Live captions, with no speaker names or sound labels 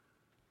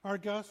Our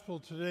gospel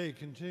today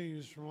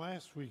continues from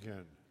last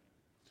weekend.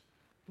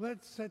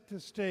 Let's set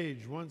the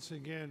stage once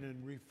again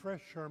and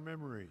refresh our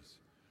memories.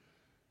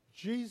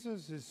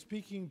 Jesus is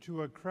speaking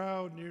to a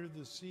crowd near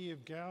the Sea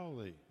of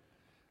Galilee,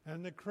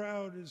 and the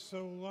crowd is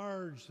so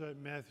large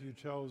that Matthew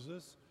tells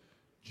us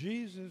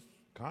Jesus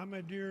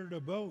commandeered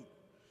a boat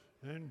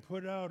and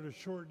put out a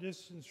short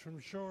distance from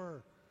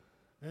shore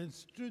and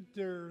stood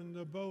there in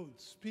the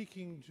boat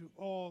speaking to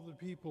all the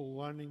people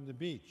lining the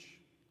beach.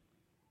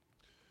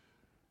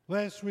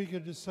 Last week, a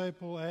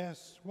disciple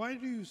asked, "Why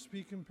do you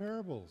speak in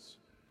parables?"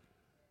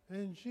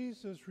 And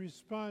Jesus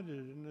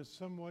responded in a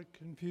somewhat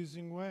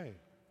confusing way.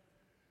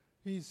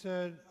 He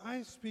said,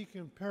 "I speak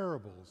in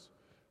parables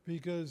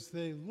because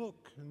they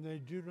look and they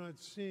do not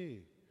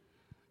see,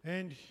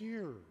 and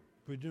hear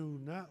but do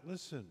not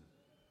listen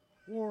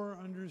or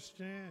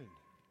understand."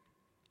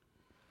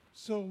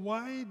 So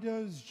why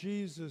does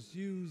Jesus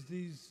use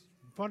these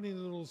funny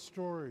little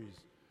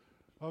stories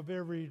of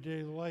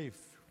everyday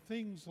life?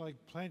 Things like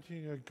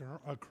planting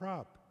a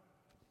crop.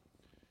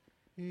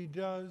 He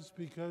does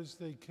because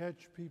they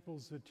catch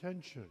people's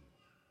attention.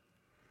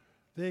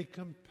 They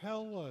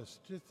compel us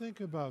to think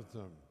about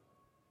them.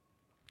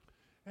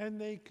 And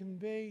they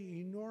convey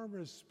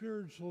enormous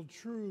spiritual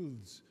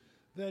truths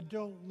that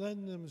don't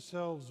lend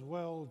themselves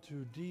well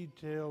to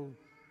detailed,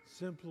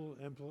 simple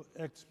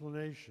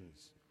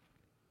explanations.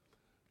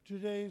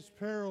 Today's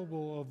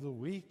parable of the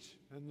wheat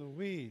and the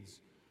weeds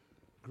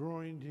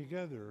growing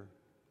together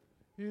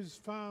is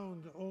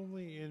found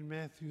only in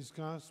Matthew's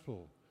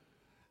gospel,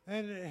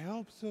 and it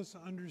helps us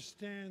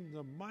understand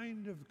the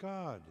mind of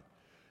God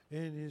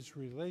and his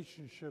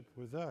relationship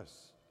with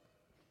us.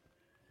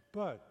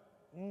 But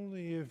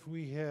only if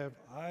we have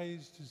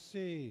eyes to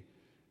see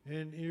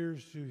and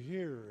ears to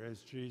hear,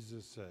 as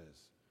Jesus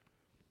says.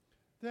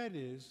 That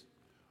is,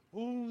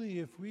 only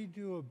if we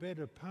do a bit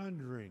of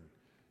pondering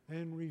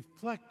and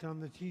reflect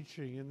on the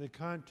teaching in the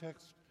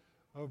context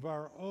of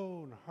our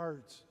own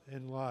hearts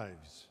and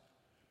lives.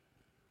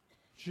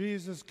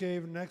 Jesus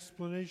gave an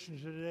explanation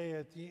today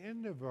at the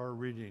end of our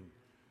reading,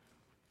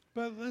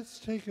 but let's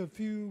take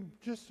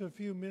just a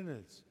few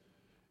minutes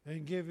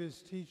and give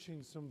his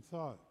teaching some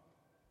thought.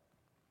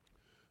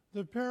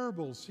 The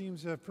parable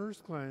seems at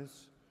first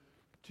glance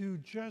to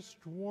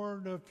just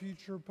warn of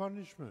future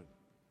punishment,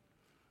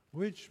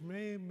 which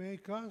may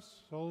make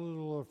us a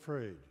little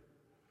afraid.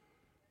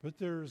 But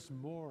there's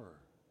more.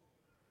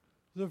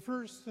 The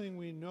first thing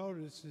we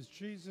notice is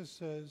Jesus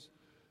says,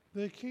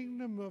 "The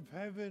kingdom of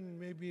heaven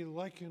may be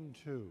likened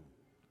to."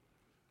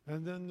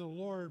 And then the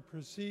Lord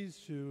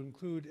proceeds to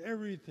include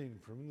everything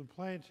from the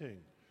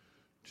planting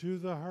to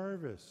the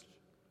harvest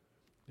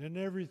and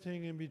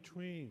everything in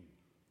between.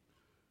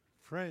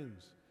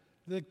 Friends,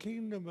 the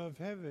kingdom of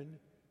heaven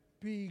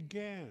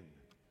began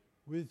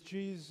with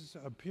Jesus'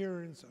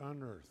 appearance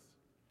on earth.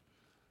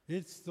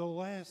 It's the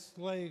last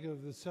leg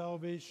of the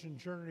salvation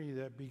journey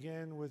that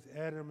began with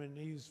Adam and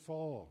Eve's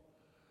fall,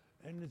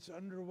 and it's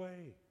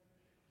underway.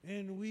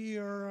 And we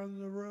are on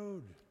the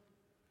road.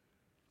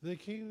 The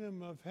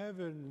kingdom of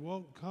heaven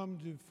won't come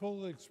to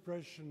full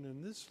expression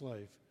in this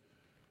life,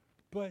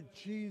 but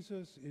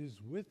Jesus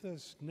is with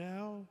us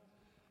now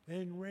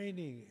and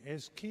reigning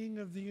as King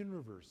of the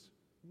universe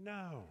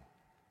now.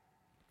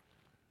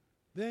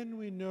 Then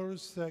we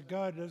notice that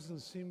God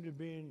doesn't seem to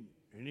be in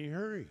any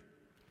hurry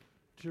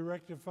to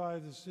rectify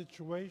the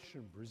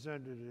situation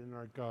presented in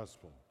our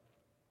gospel.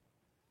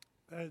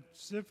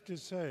 As if to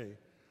say,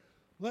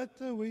 let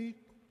the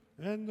wheat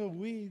and the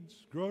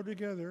weeds grow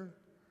together.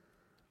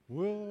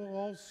 We'll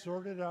all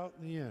sort it out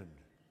in the end.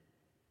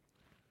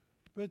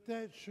 But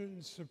that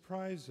shouldn't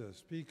surprise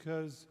us,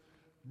 because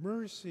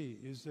mercy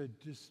is a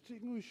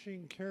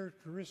distinguishing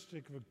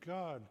characteristic of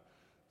God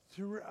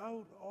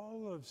throughout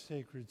all of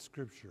sacred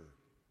Scripture.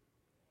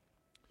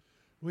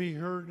 We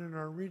heard in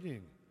our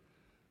reading,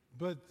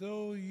 "But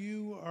though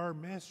you are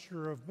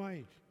master of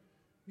might,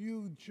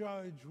 you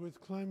judge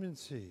with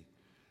clemency,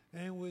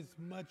 and with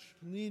much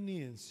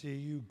leniency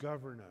you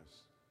govern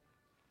us."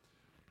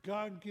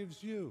 God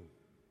gives you,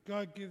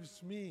 God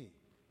gives me,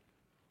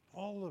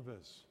 all of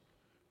us,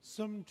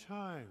 some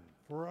time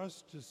for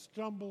us to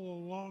stumble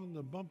along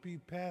the bumpy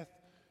path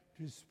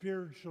to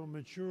spiritual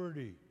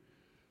maturity,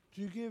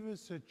 to give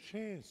us a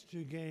chance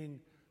to gain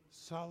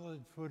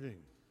solid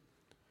footing.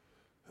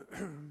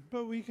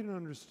 But we can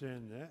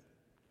understand that.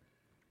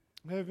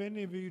 Have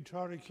any of you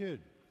taught a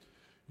kid,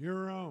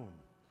 your own,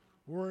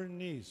 or a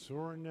niece,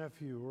 or a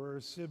nephew, or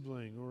a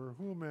sibling, or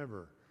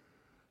whomever,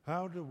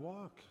 how to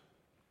walk?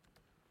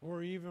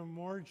 Or even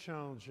more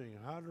challenging,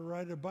 how to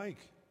ride a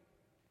bike?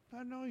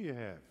 I know you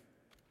have.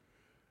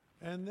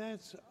 And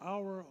that's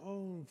our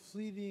own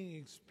fleeting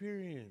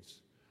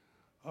experience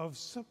of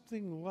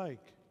something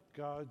like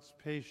God's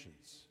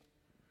patience.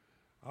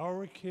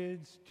 Our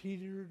kids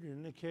teetered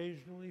and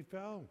occasionally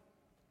fell.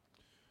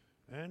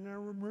 And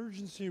our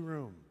emergency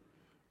room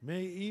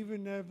may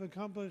even have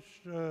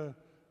accomplished a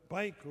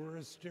bike or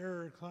a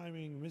stair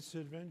climbing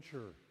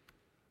misadventure.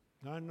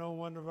 I know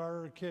one of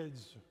our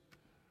kids,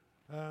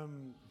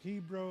 he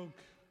broke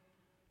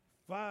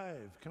 5,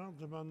 count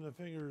them on the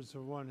fingers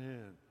of one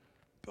hand.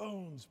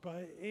 Bones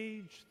by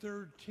age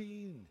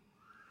 13.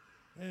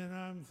 And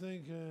I'm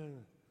thinking,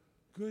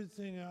 good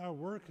thing I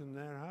work in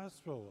that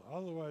hospital.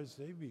 Otherwise,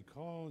 they'd be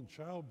calling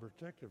Child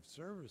Protective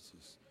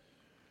Services.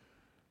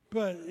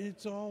 But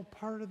it's all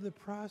part of the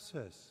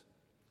process.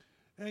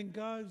 And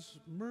God's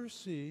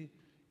mercy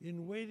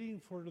in waiting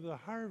for the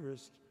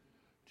harvest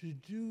to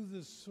do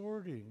the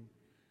sorting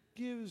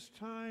gives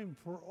time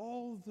for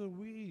all the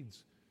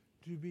weeds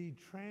to be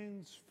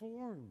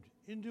transformed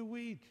into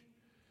wheat,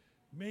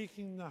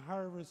 making the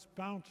harvest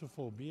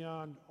bountiful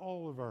beyond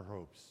all of our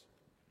hopes.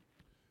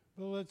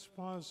 But let's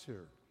pause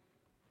here.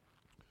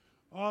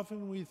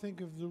 Often we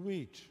think of the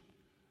wheat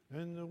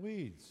and the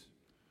weeds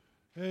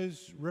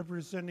as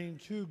representing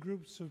two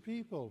groups of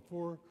people,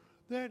 for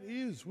that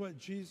is what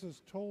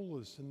Jesus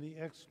told us in the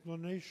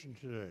explanation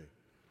today.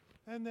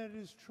 And that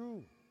is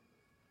true.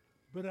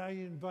 But I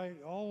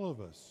invite all of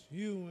us,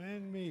 you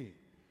and me,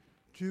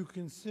 to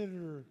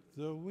consider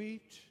the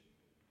wheat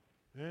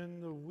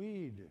and the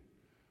weed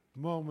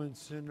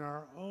moments in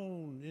our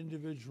own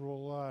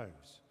individual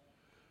lives,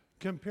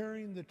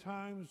 comparing the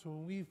times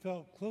when we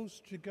felt close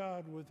to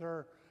God with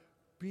our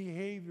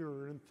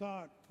behavior and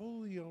thought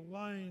fully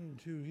aligned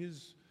to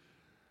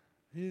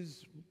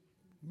His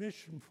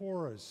mission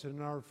for us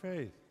in our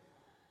faith.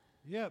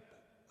 Yep,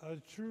 a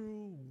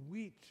true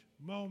wheat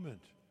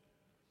moment.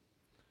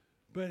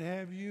 But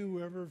have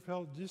you ever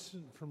felt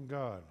distant from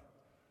God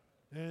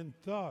and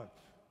thought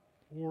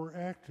or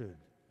acted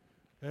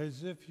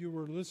as if you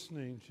were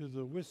listening to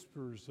the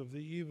whispers of the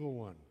evil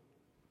one?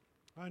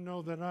 I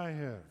know that I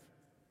have.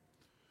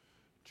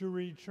 To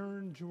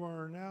return to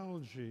our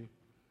analogy,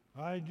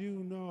 I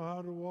do know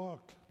how to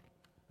walk,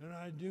 and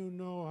I do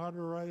know how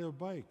to ride a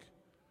bike,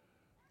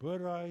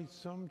 but I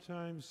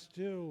sometimes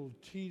still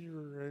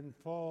teeter and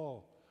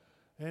fall,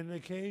 and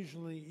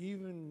occasionally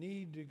even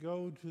need to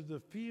go to the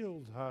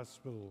field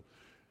hospital,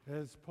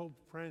 as Pope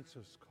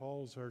Francis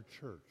calls our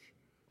church,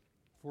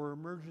 for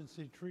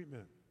emergency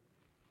treatment.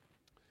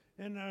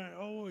 And I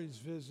always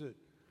visit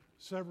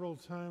several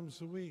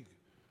times a week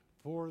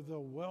for the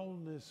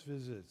wellness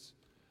visits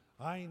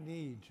I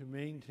need to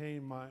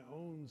maintain my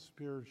own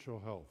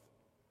spiritual health.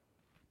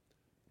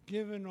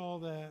 Given all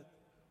that,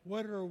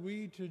 what are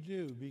we to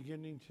do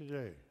beginning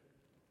today?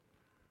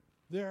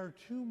 There are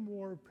two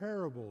more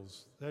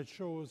parables that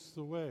show us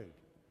the way.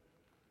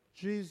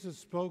 Jesus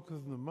spoke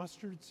of the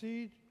mustard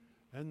seed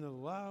and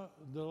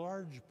the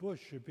large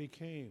bush it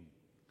became.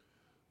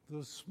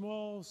 The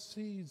small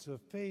seeds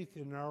of faith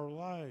in our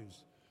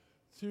lives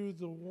through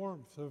the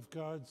warmth of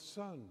God's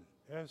Son,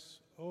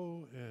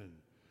 S-O-N,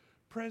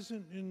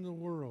 present in the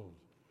world,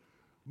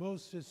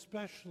 most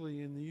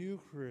especially in the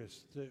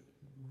Eucharist that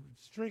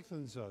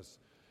strengthens us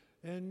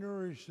and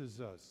nourishes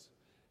us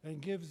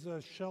and gives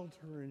us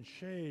shelter and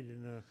shade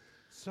in a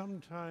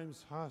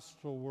sometimes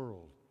hostile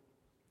world.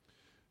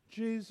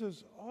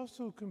 Jesus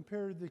also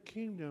compared the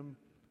kingdom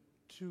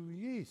to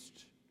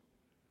yeast.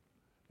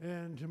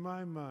 And to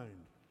my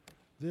mind,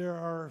 there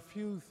are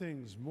few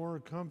things more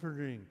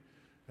comforting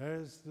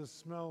as the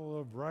smell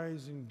of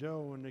rising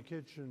dough in the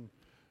kitchen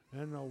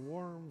and a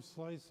warm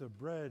slice of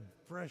bread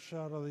fresh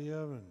out of the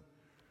oven.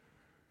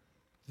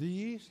 The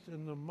yeast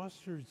and the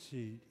mustard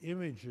seed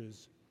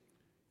images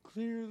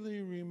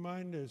clearly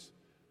remind us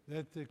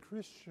that the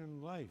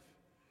Christian life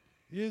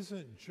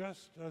isn't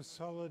just a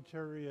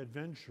solitary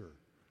adventure,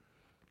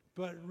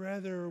 but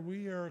rather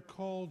we are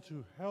called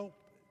to help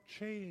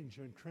change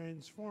and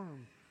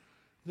transform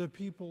the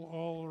people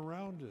all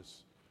around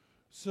us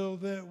so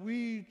that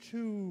we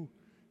too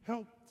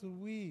help the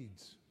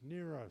weeds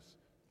near us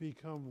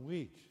become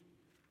wheat.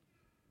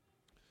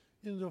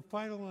 In the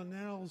final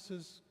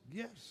analysis,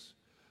 yes,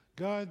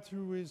 God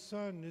through His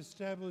Son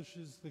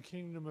establishes the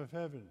kingdom of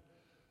heaven,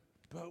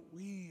 but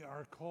we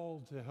are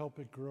called to help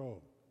it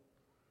grow.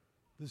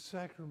 The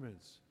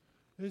sacraments,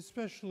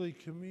 especially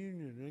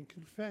communion and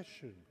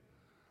confession,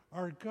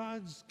 are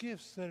God's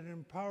gifts that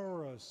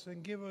empower us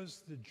and give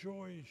us the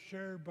joy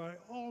shared by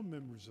all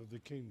members of the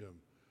kingdom.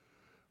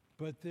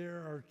 But there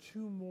are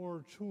two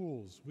more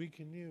tools we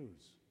can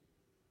use.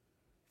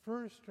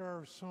 First,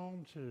 our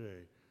psalm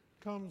today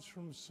comes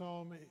from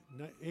Psalm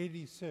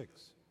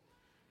 86,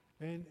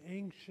 an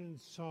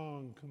ancient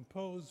song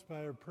composed by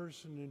a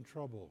person in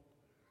trouble,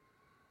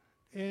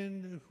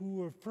 and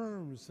who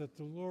affirms that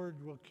the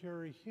Lord will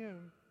carry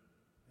him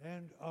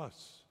and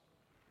us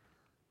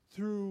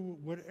through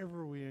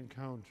whatever we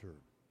encounter.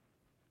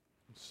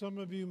 Some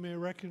of you may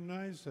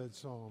recognize that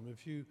psalm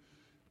if you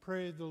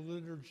pray the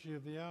Liturgy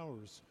of the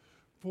Hours,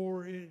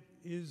 for it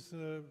is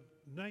the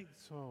night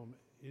psalm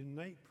in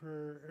night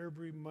prayer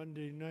every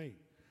Monday night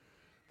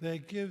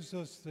that gives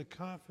us the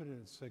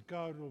confidence that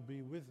God will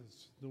be with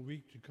us the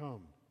week to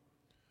come.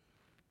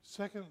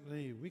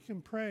 Secondly, we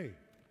can pray.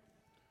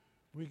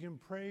 We can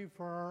pray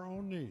for our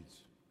own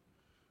needs.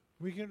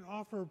 We can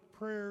offer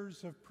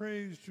prayers of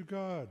praise to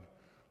God,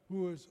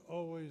 who is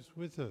always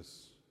with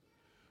us.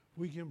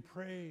 We can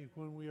pray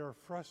when we are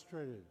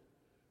frustrated,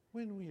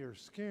 when we are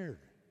scared.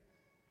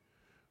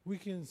 We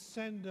can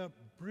send up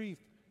brief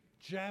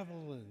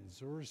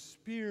javelins or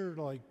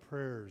spear-like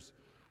prayers,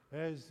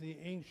 as the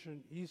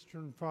ancient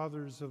Eastern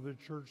fathers of the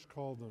church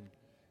called them.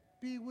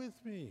 Be with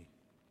me.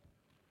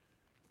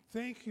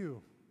 Thank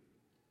you.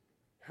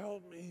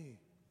 Help me.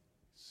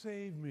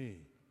 Save me.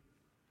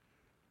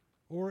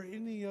 Or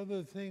any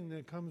other thing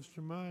that comes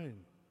to mind.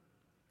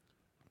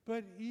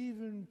 But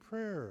even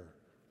prayer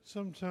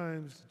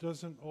sometimes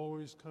doesn't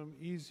always come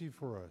easy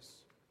for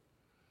us.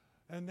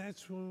 And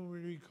that's when we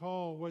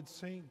recall what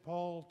St.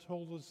 Paul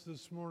told us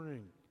this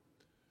morning.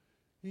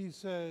 He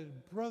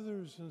said,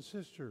 brothers and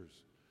sisters,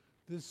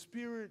 the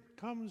Spirit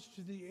comes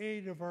to the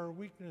aid of our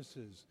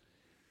weaknesses,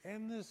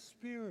 and the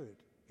Spirit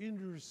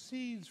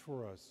intercedes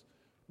for us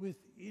with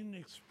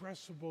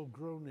inexpressible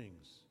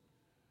groanings.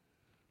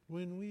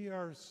 When we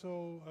are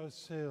so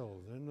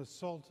assailed and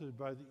assaulted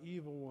by the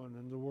evil one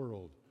in the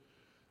world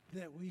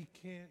that we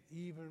can't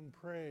even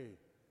pray,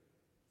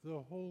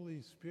 the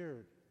Holy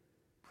Spirit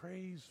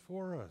prays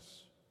for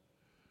us,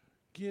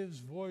 gives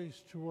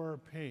voice to our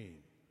pain.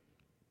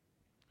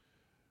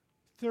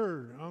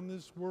 Third, on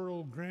this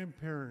World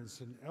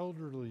Grandparents and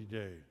Elderly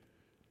Day,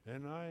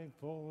 and I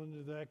fall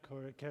into that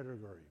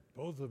category,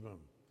 both of them.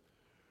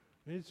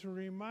 It's a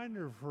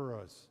reminder for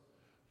us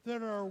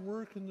that our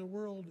work in the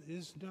world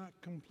is not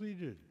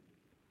completed.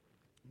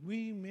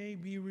 We may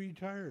be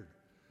retired,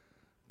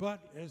 but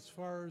as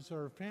far as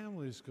our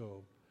families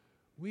go,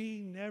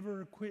 we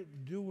never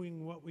quit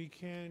doing what we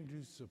can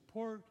to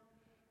support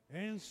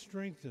and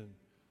strengthen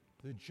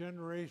the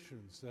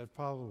generations that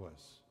follow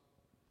us.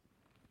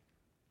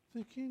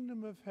 The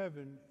kingdom of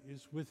heaven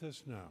is with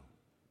us now,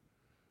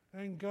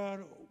 and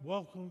God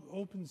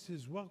opens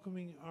his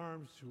welcoming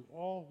arms to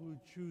all who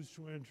choose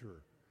to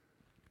enter.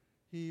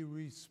 He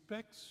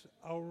respects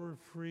our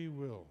free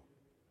will,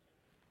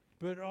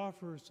 but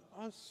offers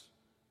us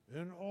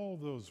and all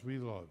those we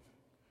love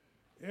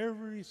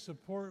every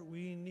support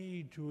we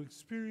need to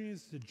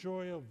experience the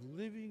joy of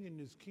living in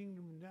his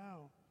kingdom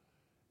now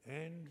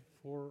and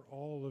for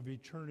all of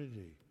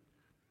eternity.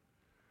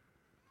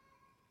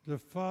 The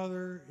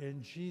Father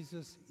and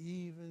Jesus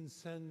even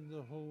send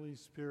the Holy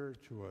Spirit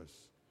to us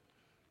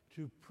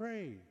to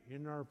pray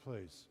in our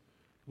place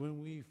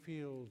when we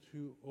feel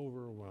too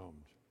overwhelmed.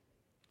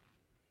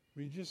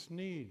 We just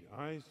need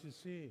eyes to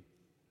see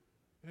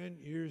and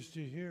ears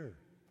to hear.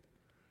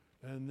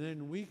 And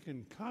then we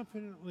can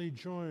confidently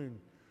join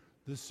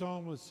the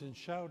psalmist in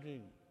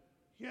shouting,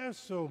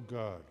 "Yes, O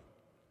God,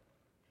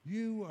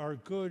 you are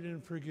good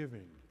and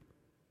forgiving,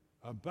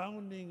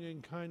 abounding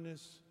in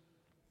kindness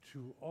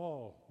to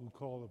all who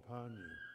call upon you."